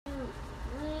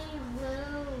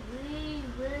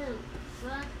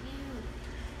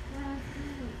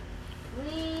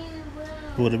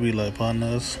What it be like,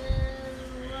 partners?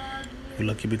 You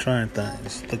look, you be trying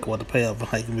things. Look what the payoff for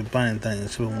how you can be buying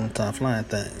things. You one time flying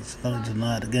things. No, just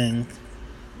not the game.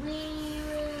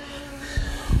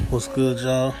 What's good,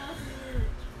 y'all?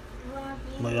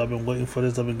 Like, I've been waiting for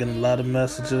this. I've been getting a lot of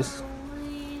messages.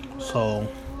 So,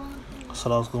 I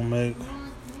said I was going to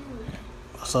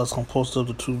post up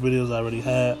the 2 videos I already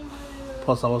had.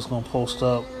 Plus, I was going to post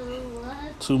up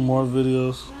 2 more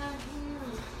videos.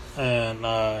 And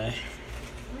I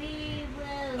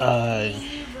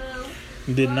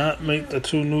did not make the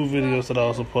 2 new videos that I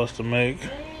was supposed to make.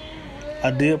 I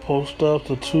did post up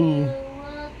the 2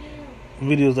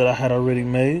 videos that I had already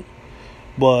made,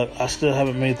 but I still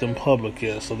haven't made them public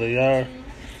yet. So they are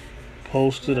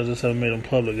posted, I just haven't made them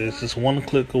public. It's just one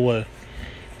click away.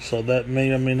 So that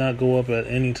may or may not go up at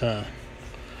any time.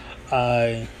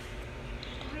 I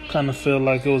kind of feel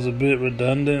like it was a bit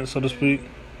redundant, so to speak,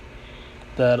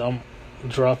 that I'm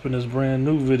dropping this brand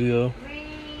new video.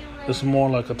 It's more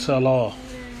like a tell-all.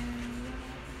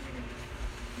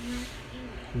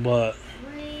 But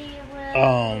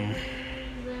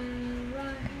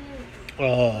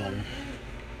the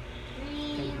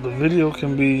video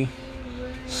can be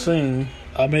seen.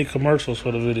 I make commercials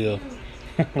for the video,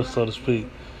 so to speak.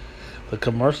 The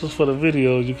commercials for the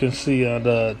video you can see on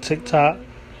the TikTok,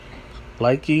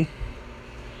 Likey.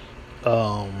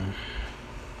 I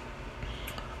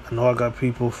know I got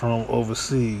people from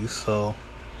overseas, so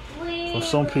for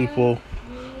some people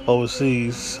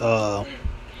overseas,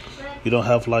 you don't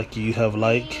have Likey, you have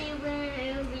Like.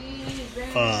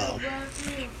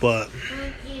 But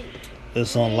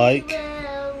it's on Like.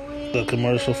 The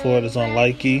commercial for it is on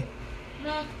Likey.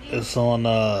 It's on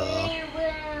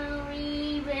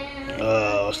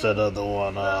what's that other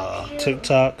one?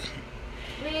 TikTok.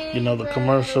 You know, the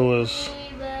commercial is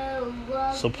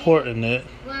supporting it.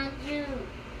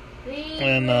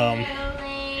 And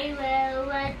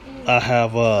I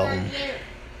have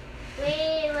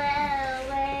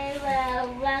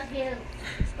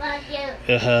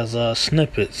it has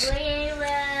snippets.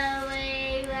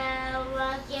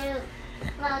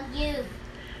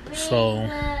 So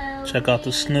check out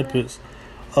the snippets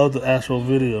of the actual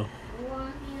video.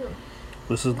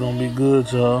 This is gonna be good,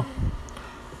 y'all.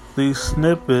 These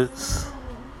snippets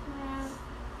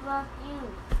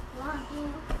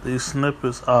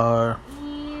are,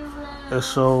 it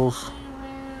shows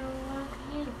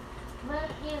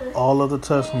all of the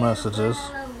text messages.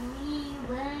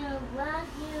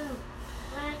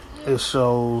 It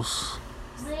shows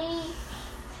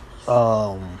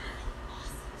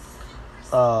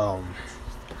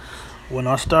when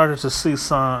I started to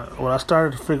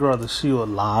figure out that she would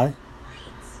lie,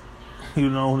 you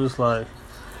know, just like,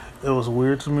 it was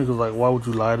weird to me, because like, why would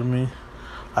you lie to me?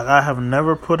 Like, I have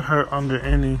never put her under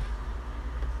any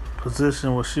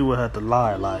position where she would have to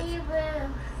lie, like,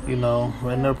 you know,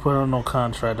 I never put her on no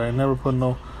contract, I never put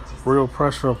no real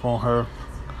pressure up on her,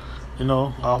 you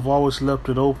know. I've always left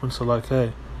it open, so like,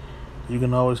 hey, you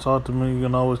can always talk to me, you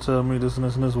can always tell me this and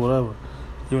this and this, whatever.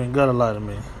 You ain't gotta lie to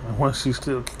me. And when she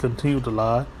still continued to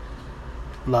lie,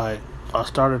 like, I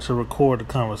started to record the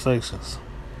conversations.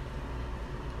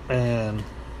 And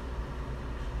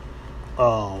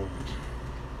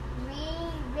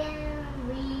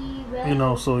you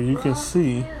know, so you can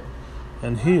see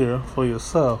and hear for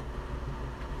yourself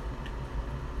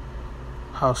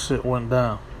how shit went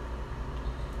down.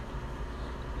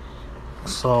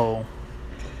 So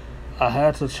I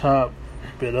had to chop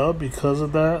it up because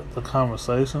of that, the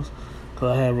conversations,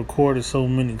 because I had recorded so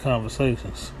many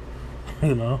conversations,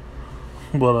 you know.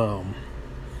 But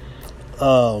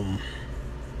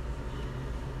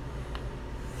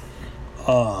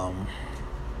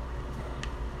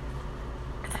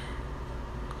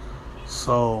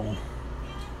so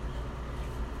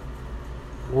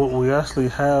what we actually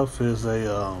have is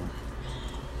a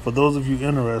for those of you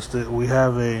interested, we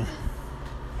have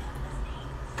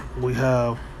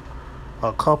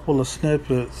a couple of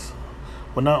snippets,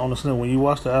 but not on the snippet. When you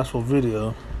watch the actual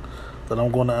video that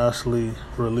I'm going to actually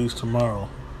release tomorrow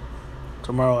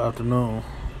afternoon,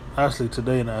 actually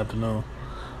today in the afternoon,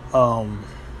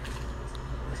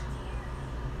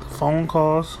 the phone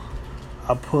calls,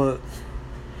 I put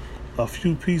a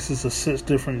few pieces of 6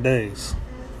 different days.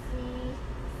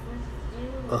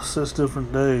 6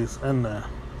 different days in there.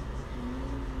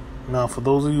 Now, for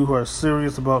those of you who are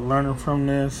serious about learning from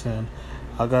this, and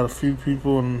I got a few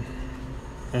people in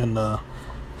the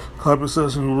hyper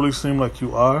session who really seem like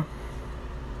you are,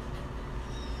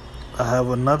 I have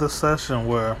another session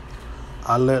where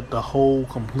I let the whole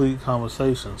complete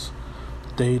conversations,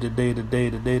 day to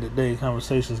day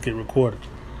conversations get recorded.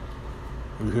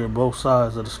 You hear both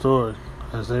sides of the story,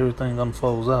 as everything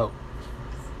unfolds out.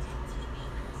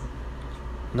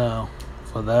 Now,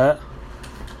 for that,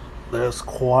 there's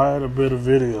quite a bit of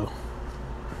video.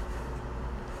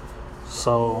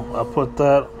 So I put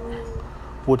that,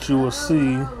 what you will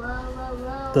see,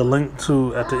 the link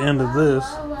to at the end of this,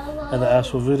 and the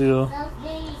actual video.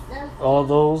 All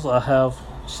those I have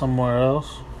somewhere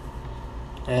else,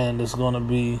 and it's going to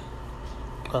be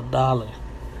 $1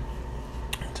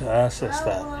 to access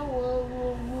that.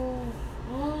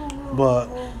 But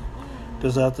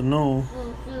this afternoon,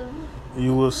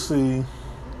 you will see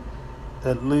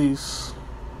at least,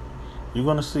 you're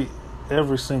going to see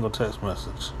every single text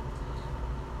message.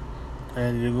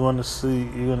 And you're going to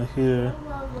hear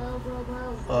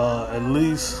at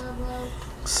least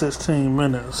 16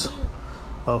 minutes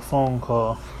of phone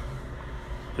call.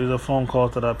 These are phone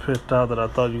calls that I picked out that I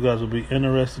thought you guys would be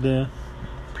interested in.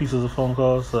 Pieces of phone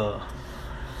calls.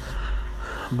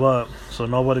 But, so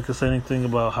nobody could say anything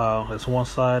about how it's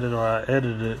one-sided or I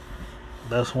edited it.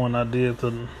 That's when I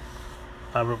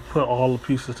put all the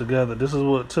pieces together. This is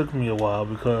what took me a while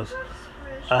because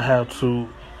I have to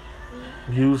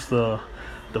use the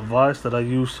device that I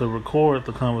use to record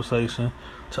the conversation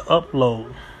to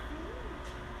upload.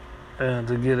 And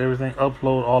to get everything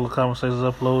uploaded, all the conversations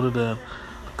uploaded and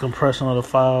compression of the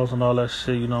files and all that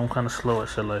shit, I'm kind of slow at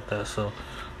shit like that. So it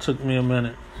took me a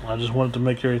minute. I just wanted to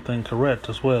make everything correct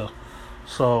as well.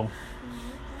 So,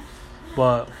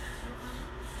 but,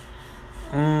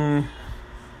 because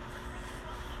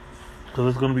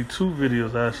there's going to be 2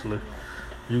 videos actually.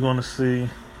 You're going to see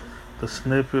the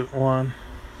snippet one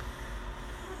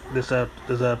this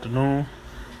afternoon.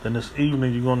 Then this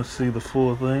evening you're going to see the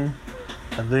full thing.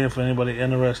 And then for anybody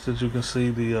interested, you can see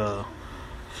the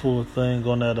full thing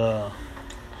on that, I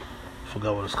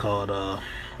forgot what it's called,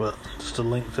 but just a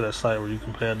link to that site where you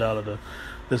can pay $1 to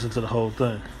listen to the whole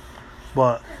thing.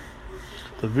 But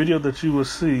the video that you will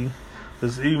see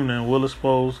this evening will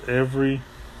expose every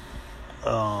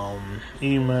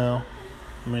email,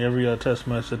 every text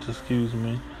message, excuse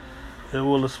me. It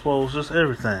will expose just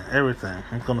everything.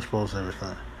 It's going to expose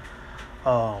everything.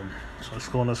 So it's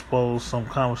going to expose some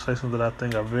conversations that I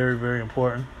think are very, very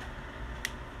important.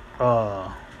 I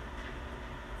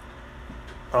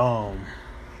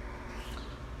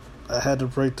had to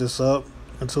break this up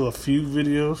into a few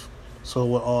videos so it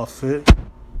would all fit.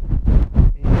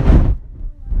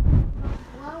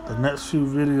 The next few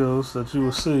videos that you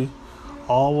will see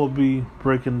all will be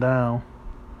breaking down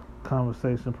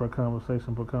conversation per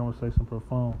conversation per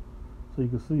phone, so you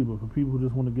can see. But for people who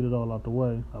just want to get it all out the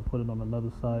way, I put it on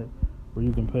another site where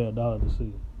you can pay $1 to see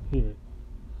it, hear it.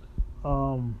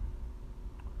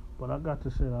 But I got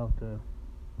this shit out there.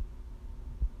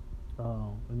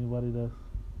 Anybody that's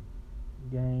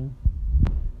game,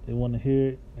 they want to hear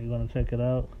it, they want to check it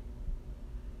out,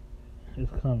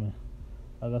 it's coming.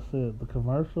 Like I said, the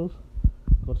commercials,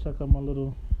 go check out my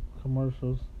little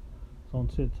commercials. It's on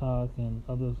TikTok and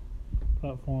other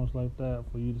platforms like that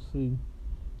for you to see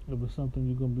if it's something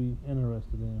you're going to be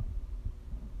interested in.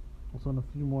 It's on a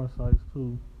few more sites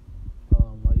too.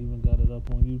 I even got it up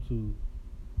on YouTube.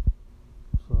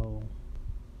 So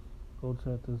go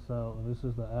check this out. And this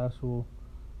is the actual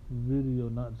video,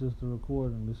 not just the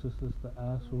recording. This is just the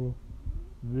actual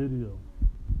video.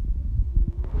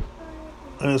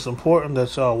 And it's important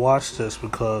that y'all watch this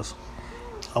because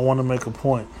I want to make a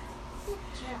point.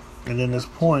 And in this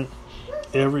point,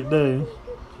 every day,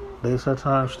 they set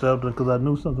time stepped, because I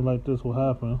knew something like this would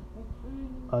happen.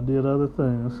 I did other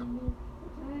things,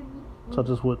 such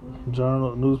as with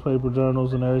newspaper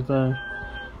journals and everything.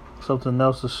 Something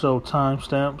else to show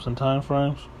timestamps and time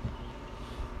frames,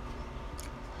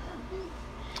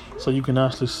 so you can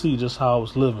actually see just how I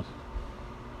was living.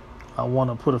 I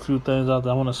want to put a few things out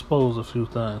there. I want to expose a few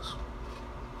things.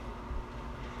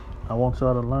 I want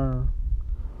y'all to learn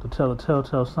to tell the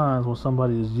telltale signs when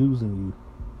somebody is using you.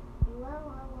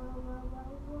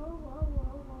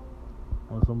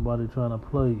 When somebody trying to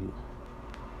play you.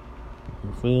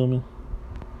 You feel me?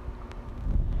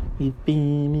 You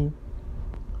feel me?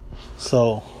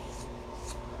 So,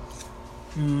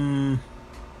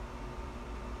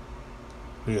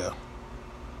 yeah.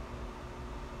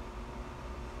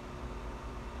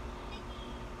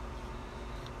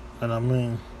 And I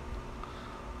mean,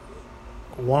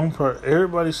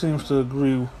 everybody seems to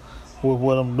agree with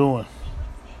what I'm doing.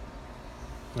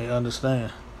 They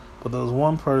understand. But there was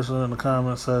one person in the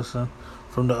comment section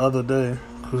from the other day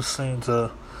who seemed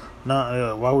to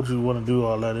why would you want to do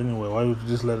all that anyway? Why would you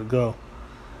just let it go?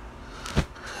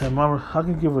 And I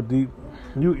can give a deep,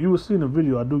 you will see in the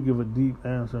video, I do give a deep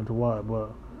answer into why.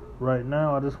 But right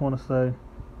now, I just want to say,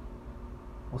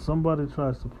 when somebody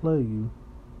tries to play you,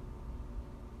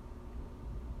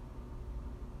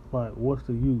 like, what's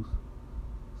the use?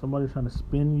 Somebody trying to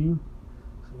spin you,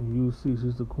 and you'll see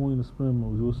she's the queen of spin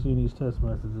moves. You'll see these text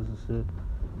messages and shit.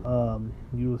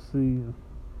 You'll see,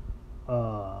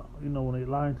 when they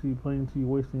lying to you, playing to you,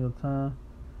 wasting your time,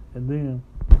 and then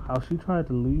how she tried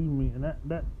to leave me, and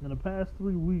that in the past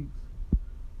 3 weeks,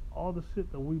 all the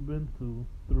shit that we've been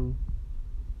through,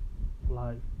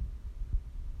 like,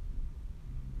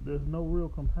 there's no real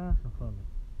compassion for me.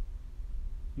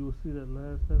 You will see that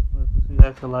last text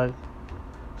message.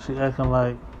 She acting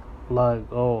like,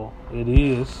 oh, it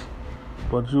is,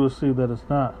 but you will see that it's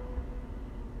not.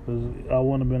 Because I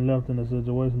wouldn't have been left in the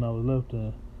situation I was left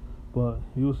in. But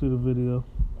you'll see the video.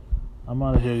 I'm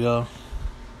out of here, y'all.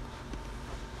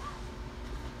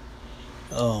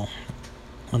 Oh,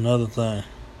 another thing.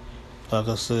 Like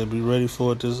I said, be ready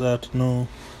for it this afternoon.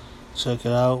 Check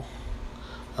it out.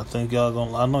 I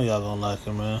know y'all gonna like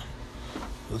it, man.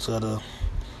 Just gotta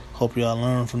hope y'all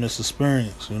learn from this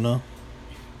experience,